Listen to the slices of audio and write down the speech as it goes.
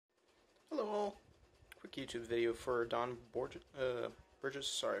Hello all. Quick YouTube video for Don Burgess,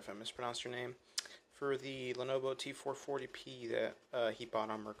 sorry if I mispronounced your name, for the Lenovo T440p that he bought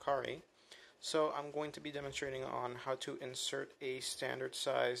on Mercari. So I'm going to be demonstrating on how to insert a standard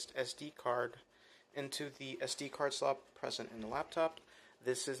sized SD card into the SD card slot present in the laptop.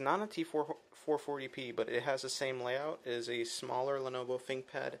 This is not a T440p, but it has the same layout. It is a smaller Lenovo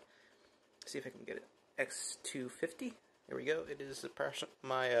Thinkpad. See if I can get it. X250. There we go. It is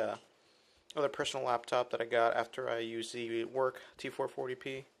my other personal laptop that I got after I used the work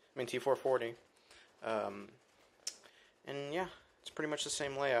T440. And yeah, it's pretty much the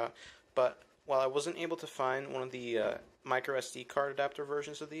same layout. But while I wasn't able to find one of the microSD card adapter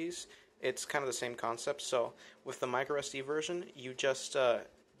versions of these, it's kind of the same concept. So with the microSD version, you just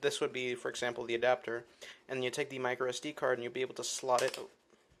this would be, for example, the adapter, and you take the microSD card and you'll be able to slot it. Oh,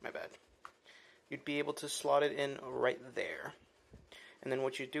 my bad. You'd be able to slot it in right there. And then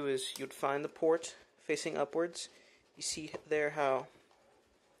what you do is you'd find the port facing upwards. You see there how,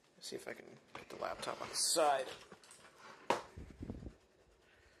 let's see if I can get the laptop on the side.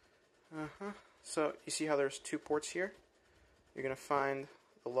 So you see how there's two ports here? You're going to find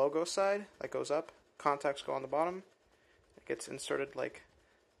the logo side that goes up. Contacts go on the bottom. It gets inserted like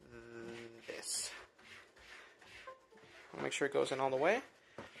this. I'll make sure it goes in all the way.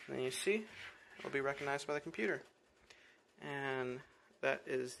 And then you see it'll be recognized by the computer. And that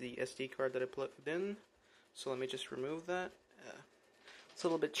is the SD card that I plugged in. So let me just remove that. It's a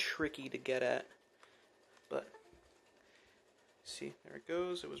little bit tricky to get at, but see, there it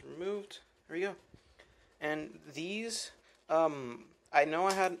goes. It was removed. There we go. And these, I know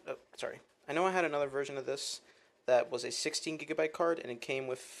I had another version of this that was a 16 gigabyte card, and it came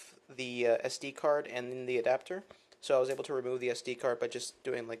with the SD card and then the adapter. So I was able to remove the SD card by just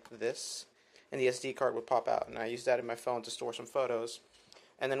doing like this, and the SD card would pop out. And I used that in my phone to store some photos.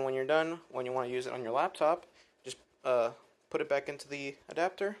 And then when you're done, when you want to use it on your laptop, just put it back into the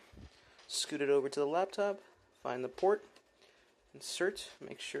adapter, scoot it over to the laptop, find the port, insert,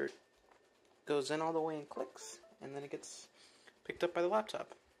 make sure it goes in all the way and clicks, and then it gets picked up by the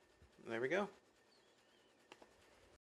laptop. There we go.